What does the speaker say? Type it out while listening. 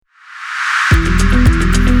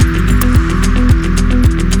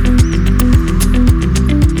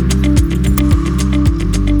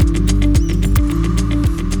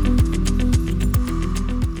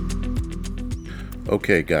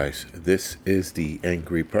Okay, guys, this is the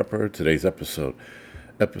Angry Prepper. Today's episode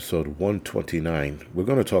 129. We're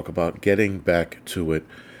going to talk about getting back to it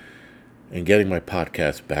and getting my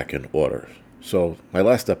podcast back in order. So, my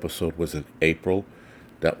last episode was in April.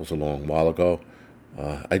 That was a long while ago.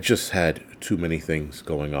 I just had too many things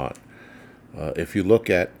going on. If you look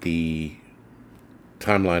at the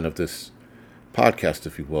timeline of this podcast,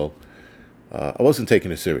 if you will, I wasn't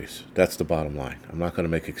taking it serious. That's the bottom line. I'm not going to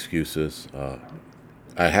make excuses.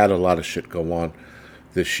 I had a lot of shit go on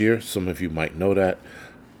this year. Some of you might know that.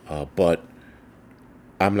 But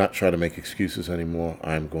I'm not trying to make excuses anymore.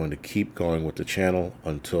 I'm going to keep going with the channel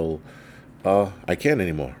until I can't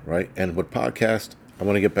anymore, right? And with podcast, I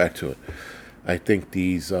want to get back to it. I think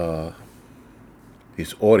these audios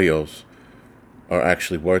are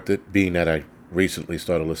actually worth it, being that I recently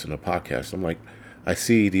started listening to podcasts. I'm like, I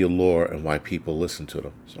see the allure and why people listen to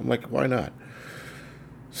them. So I'm like, why not?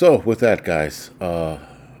 So with that, guys,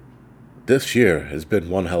 this year has been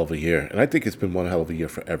one hell of a year, and I think it's been one hell of a year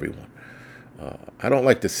for everyone. I don't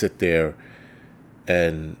like to sit there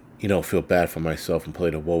and feel bad for myself and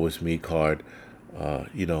play the woe is me card,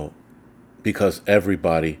 because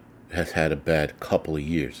everybody has had a bad couple of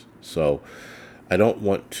years. So I don't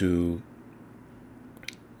want to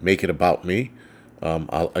make it about me.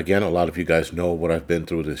 Again, a lot of you guys know what I've been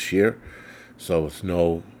through this year, so it's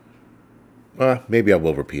no. Maybe I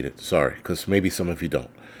will repeat it. Sorry, because maybe some of you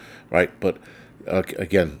don't, right? But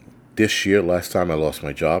again, this year, last time I lost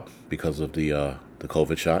my job because of the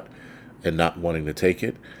COVID shot and not wanting to take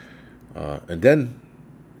it, and then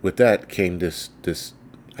with that came this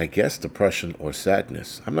I guess depression or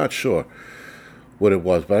sadness. I'm not sure what it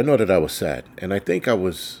was, but I know that I was sad, and I think I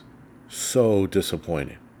was so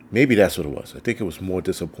disappointed. Maybe that's what it was. I think it was more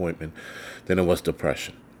disappointment than it was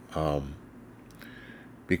depression.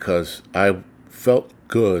 Because I felt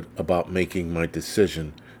good about making my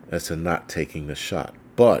decision as to not taking the shot.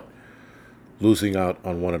 But losing out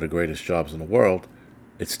on one of the greatest jobs in the world,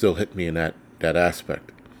 it still hit me in that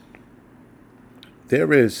aspect.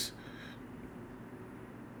 There is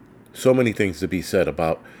so many things to be said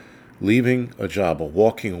about leaving a job or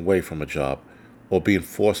walking away from a job or being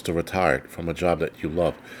forced to retire from a job that you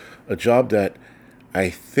love. A job that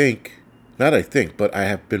I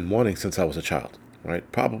have been wanting since I was a child, right?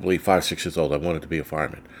 Probably 5, 6 years old, I wanted to be a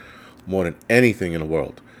fireman more than anything in the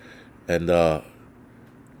world. And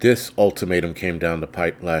this ultimatum came down the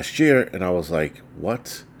pipe last year, and I was like,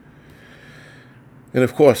 what? And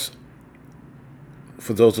of course,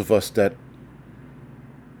 for those of us that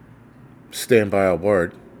stand by our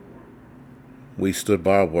word, we stood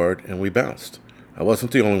by our word and we bounced. I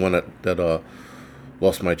wasn't the only one that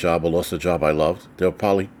lost my job or lost a job I loved. There were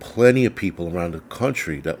probably plenty of people around the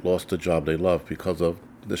country that lost a job they loved because of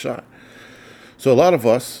the shot. So a lot of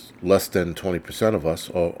us, less than 20% of us,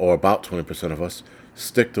 or about 20% of us,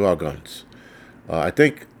 stick to our guns. I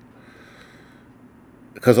think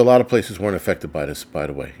because a lot of places weren't affected by this, by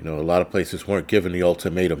the way. A lot of places weren't given the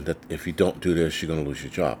ultimatum that if you don't do this, you're going to lose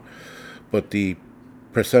your job. But the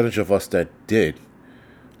percentage of us that did,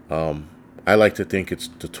 I like to think it's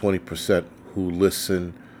the 20% who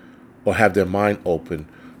listen or have their mind open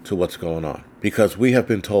to what's going on. Because we have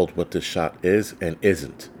been told what this shot is and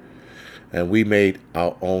isn't. And we made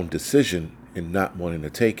our own decision in not wanting to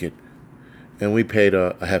take it. And we paid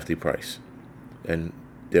a hefty price. And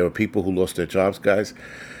there were people who lost their jobs, guys,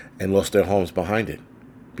 and lost their homes behind it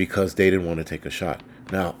because they didn't want to take a shot.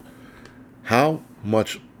 Now, how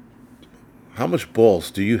much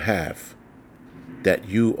balls do you have that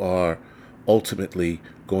you are ultimately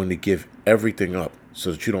going to give everything up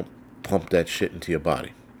so that you don't pump that shit into your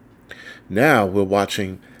body? Now we're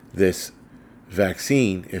watching this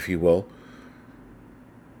vaccine, if you will,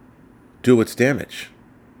 do its damage.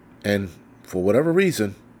 And for whatever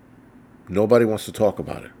reason, nobody wants to talk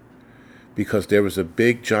about it because there was a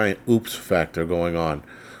big giant oops factor going on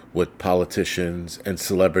with politicians and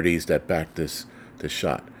celebrities that backed this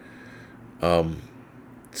shot.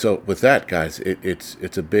 So with that, guys,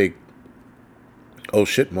 it's a big oh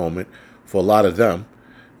shit moment for a lot of them,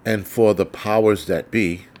 and for the powers that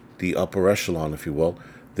be, the upper echelon, if you will.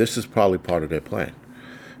 This is probably part of their plan.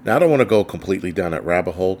 Now, I don't want to go completely down that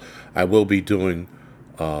rabbit hole. I will be doing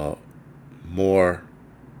more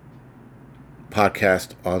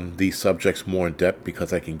podcast on these subjects more in depth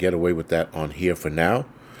because I can get away with that on here for now,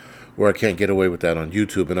 where I can't get away with that on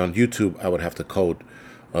YouTube. And on YouTube, I would have to code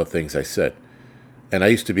things I said. And I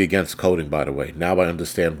used to be against coding, by the way. Now I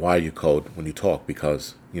understand why you code when you talk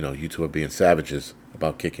because, YouTube are being savages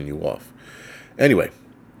about kicking you off. Anyway,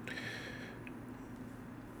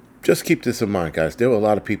 just keep this in mind, guys. There were a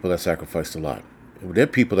lot of people that sacrificed a lot. There are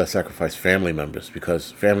people that sacrifice family members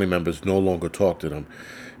because family members no longer talk to them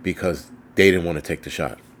because they didn't want to take the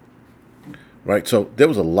shot. Right? So there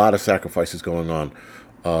was a lot of sacrifices going on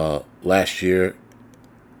last year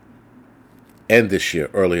and this year,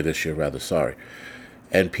 earlier this year, rather, sorry.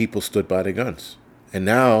 And people stood by their guns. And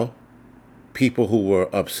now, people who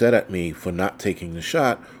were upset at me for not taking the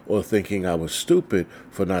shot or thinking I was stupid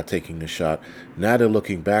for not taking the shot, now they're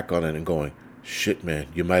looking back on it and going, shit, man,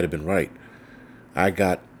 you might have been right. I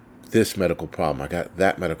got this medical problem. I got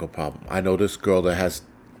that medical problem. I know this girl that has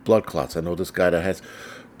blood clots. I know this guy that has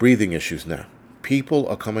breathing issues now. People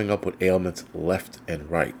are coming up with ailments left and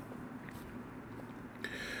right.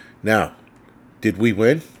 Now, did we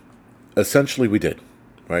win? Essentially, we did,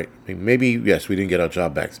 right? I mean, maybe, yes, we didn't get our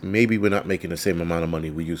job back. Maybe we're not making the same amount of money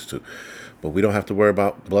we used to. But we don't have to worry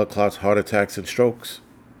about blood clots, heart attacks, and strokes,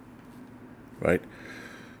 right?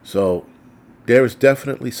 So there is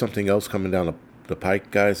definitely something else coming down the pike,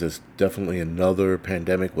 guys. There's definitely another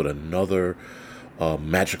pandemic with another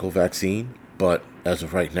magical vaccine. But as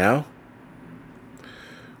of right now,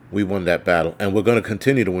 we won that battle. And we're going to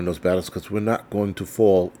continue to win those battles because we're not going to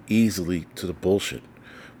fall easily to the bullshit.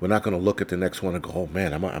 We're not going to look at the next one and go, oh,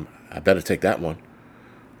 man, I better take that one.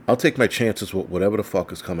 I'll take my chances with whatever the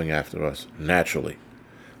fuck is coming after us naturally.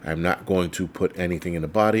 I'm not going to put anything in the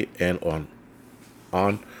body and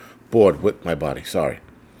on board with my body. Sorry.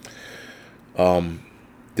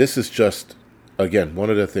 This is just, again, one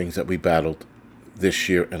of the things that we battled this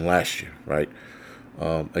year and last year, right?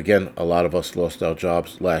 Again, a lot of us lost our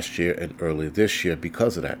jobs last year and earlier this year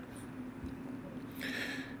because of that.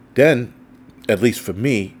 Then, at least for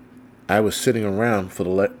me, I was sitting around for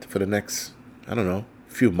the next, I don't know,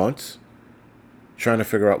 few months, trying to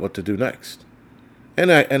figure out what to do next.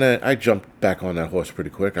 And I jumped back on that horse pretty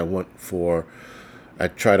quick. I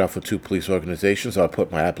tried out for 2 police organizations. So I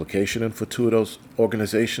put my application in for 2 of those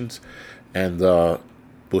organizations, and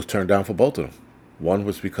was turned down for both of them. One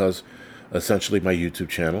was because essentially my YouTube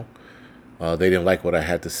channel, they didn't like what I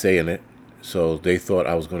had to say in it, so they thought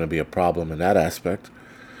I was going to be a problem in that aspect.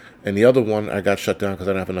 And the other one, I got shut down because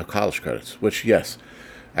I didn't have enough college credits, which, yes,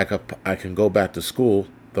 I can go back to school.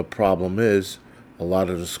 The problem is, a lot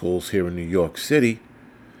of the schools here in New York City,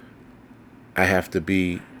 I have to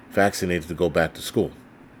be vaccinated to go back to school.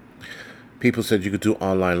 People said you could do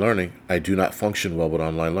online learning. I do not function well with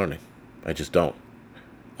online learning. I just don't.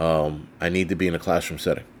 I need to be in a classroom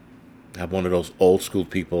setting. I'm one of those old school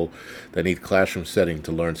people that need classroom setting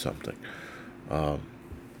to learn something.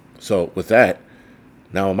 So with that,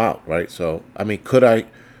 now I'm out, right? So, I mean, could I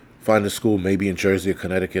find a school maybe in Jersey or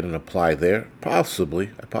Connecticut and apply there? Possibly.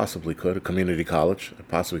 I possibly could. A community college. I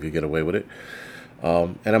possibly could get away with it.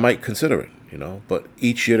 And I might consider it, But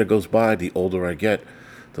each year that goes by, the older I get,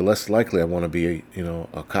 the less likely I want to be,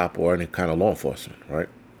 a cop or any kind of law enforcement, right?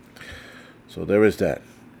 So there is that.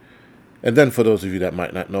 And then for those of you that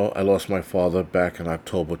might not know, I lost my father back on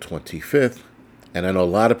October 25th. And I know a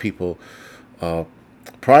lot of people,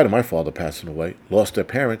 prior to my father passing away, lost their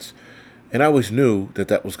parents. And I always knew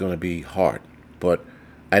that was going to be hard. But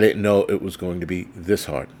I didn't know it was going to be this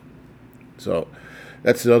hard. So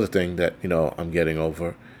that's the other thing that, I'm getting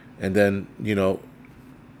over. And then,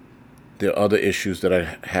 there are other issues that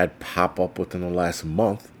I had pop up within the last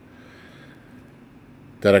month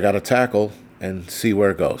that I got to tackle and see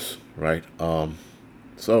where it goes, right?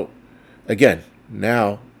 So, again,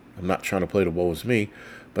 now I'm not trying to play the woe is me,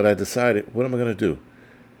 but I decided, what am I going to do?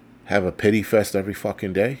 Have a pity fest every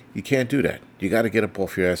fucking day? You can't do that. You got to get up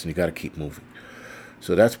off your ass and you got to keep moving.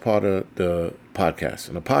 So that's part of the podcast.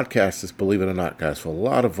 And the podcast is, believe it or not, guys, for a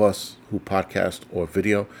lot of us who podcast or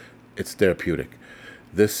video, it's therapeutic.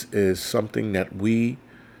 This is something that we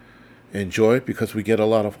enjoy because we get a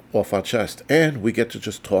lot off our chest. And we get to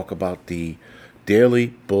just talk about the daily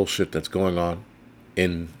bullshit that's going on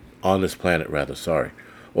on this planet,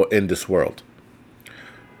 or in this world.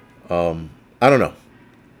 I don't know.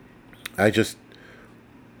 I just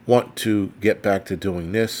want to get back to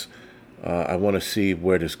doing this. I want to see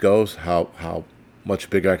where this goes, how much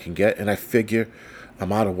bigger I can get. And I figure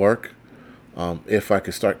I'm out of work. If I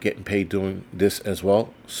could start getting paid doing this as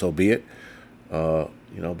well, so be it. But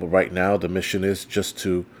right now the mission is just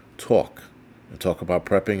to talk about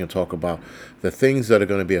prepping and talk about the things that are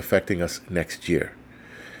going to be affecting us next year.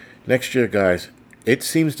 Next year, guys, it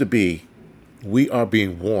seems to be we are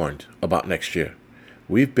being warned about next year.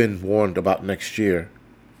 We've been warned about next year,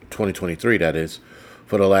 2023, that is,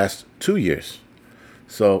 for the last 2 years.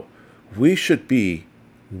 So we should be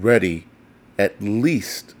ready at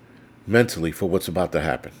least mentally for what's about to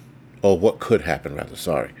happen, or what could happen, rather.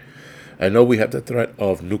 Sorry. I know we have the threat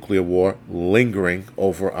of nuclear war lingering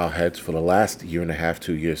over our heads for the last year and a half,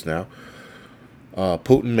 2 years now.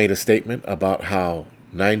 Putin made a statement about how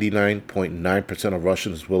 99.9% of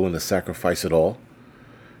Russians is willing to sacrifice it all.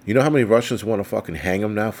 You know how many Russians want to fucking hang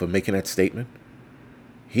him now for making that statement?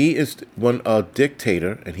 He is, when a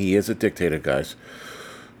dictator, and he is a dictator, guys,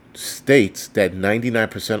 states that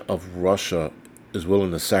 99% of Russia is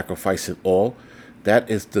willing to sacrifice it all, that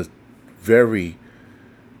is the very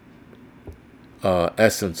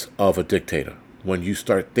essence of a dictator. When you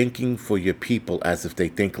start thinking for your people as if they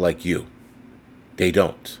think like you, they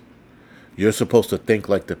don't. You're supposed to think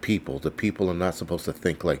like the people. The people are not supposed to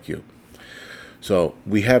think like you. So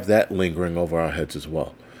we have that lingering over our heads as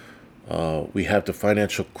well. We have the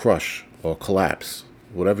financial crush or collapse,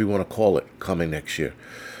 whatever you want to call it, coming next year.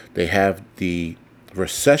 They have the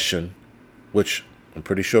recession, which I'm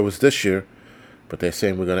pretty sure was this year, but they're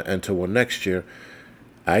saying we're going to enter one next year.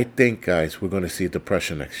 I think, guys, we're going to see a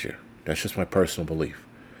depression next year. That's just my personal belief.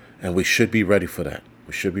 And we should be ready for that.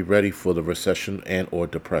 We should be ready for the recession and or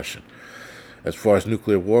depression. As far as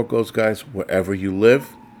nuclear war goes, guys, wherever you live,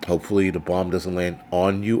 hopefully the bomb doesn't land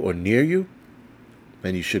on you or near you,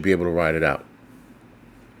 and you should be able to ride it out.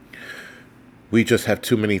 We just have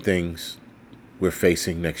too many things we're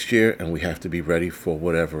facing next year, and we have to be ready for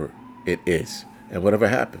whatever it is and whatever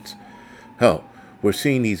happens. Hell, we're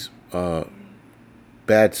seeing these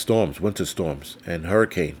bad storms, winter storms, and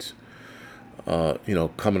hurricanes,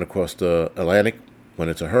 coming across the Atlantic when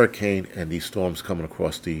it's a hurricane, and these storms coming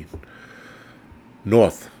across the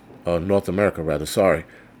North America, rather,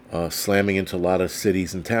 slamming into a lot of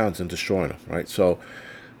cities and towns and destroying them, right? So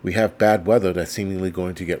we have bad weather that's seemingly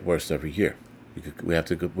going to get worse every year.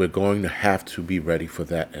 We're going to have to be ready for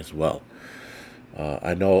that as well.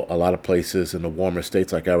 I know a lot of places in the warmer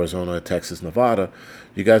states like Arizona, Texas, Nevada,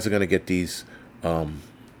 you guys are going to get these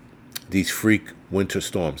freak winter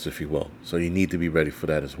storms, if you will. So you need to be ready for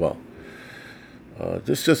that as well.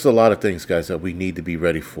 There's just a lot of things, guys, that we need to be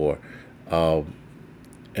ready for,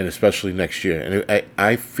 and especially next year. And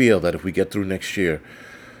I feel that if we get through next year,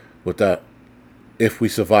 if we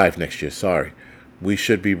survive next year, we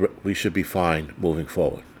should be fine moving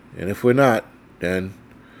forward. And if we're not, then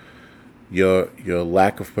your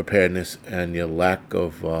lack of preparedness and your lack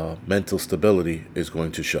of mental stability is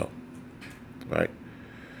going to show, right?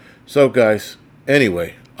 So, guys,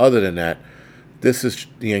 anyway, other than that, this is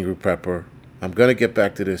the Angry Prepper. I'm going to get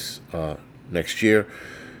back to this next year.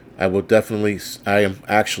 I am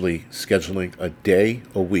actually scheduling a day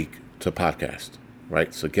a week to podcast,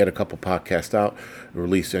 right? So get a couple podcasts out,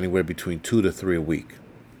 release anywhere between 2 to 3 a week.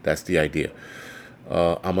 That's the idea.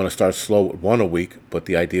 I'm going to start slow with 1 a week, but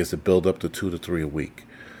the idea is to build up to 2 to 3 a week.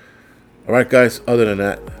 All right, guys, other than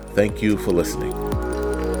that, thank you for listening.